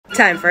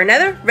Time for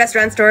another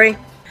restaurant story.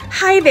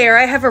 Hi there,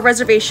 I have a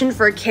reservation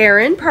for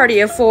Karen, party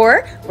of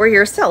 4. We're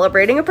here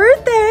celebrating a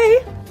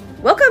birthday.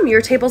 Welcome,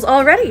 your table's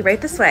all ready, right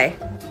this way.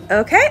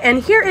 Okay,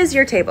 and here is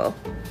your table.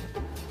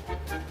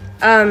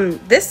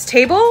 This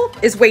table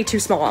is way too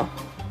small.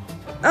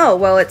 Oh,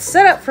 well, it's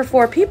set up for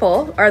 4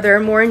 people. Are there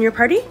more in your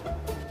party?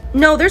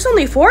 No, there's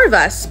only 4 of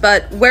us,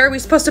 but where are we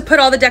supposed to put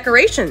all the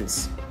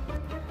decorations?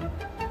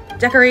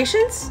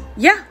 Decorations?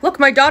 Yeah, look,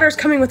 my daughter's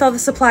coming with all the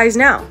supplies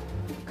now.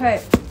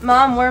 Okay,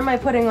 Mom, where am I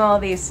putting all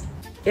of these?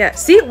 Yeah,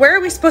 see, where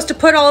are we supposed to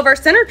put all of our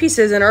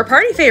centerpieces and our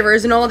party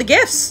favors and all the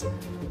gifts?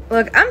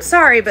 Look, I'm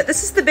sorry, but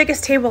this is the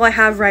biggest table I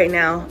have right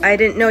now. I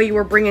didn't know you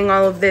were bringing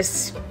all of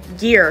this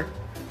gear.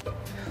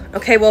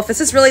 Okay, well, if this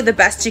is really the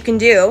best you can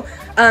do,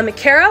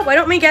 Kara, why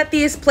don't we get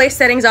these place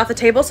settings off the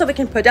table so we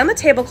can put down the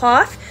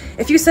tablecloth?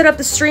 If you set up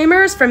the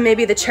streamers from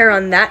maybe the chair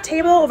on that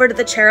table over to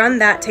the chair on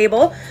that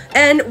table.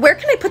 And where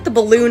can I put the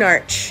balloon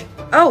arch?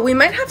 Oh, we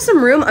might have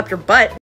some room up your butt.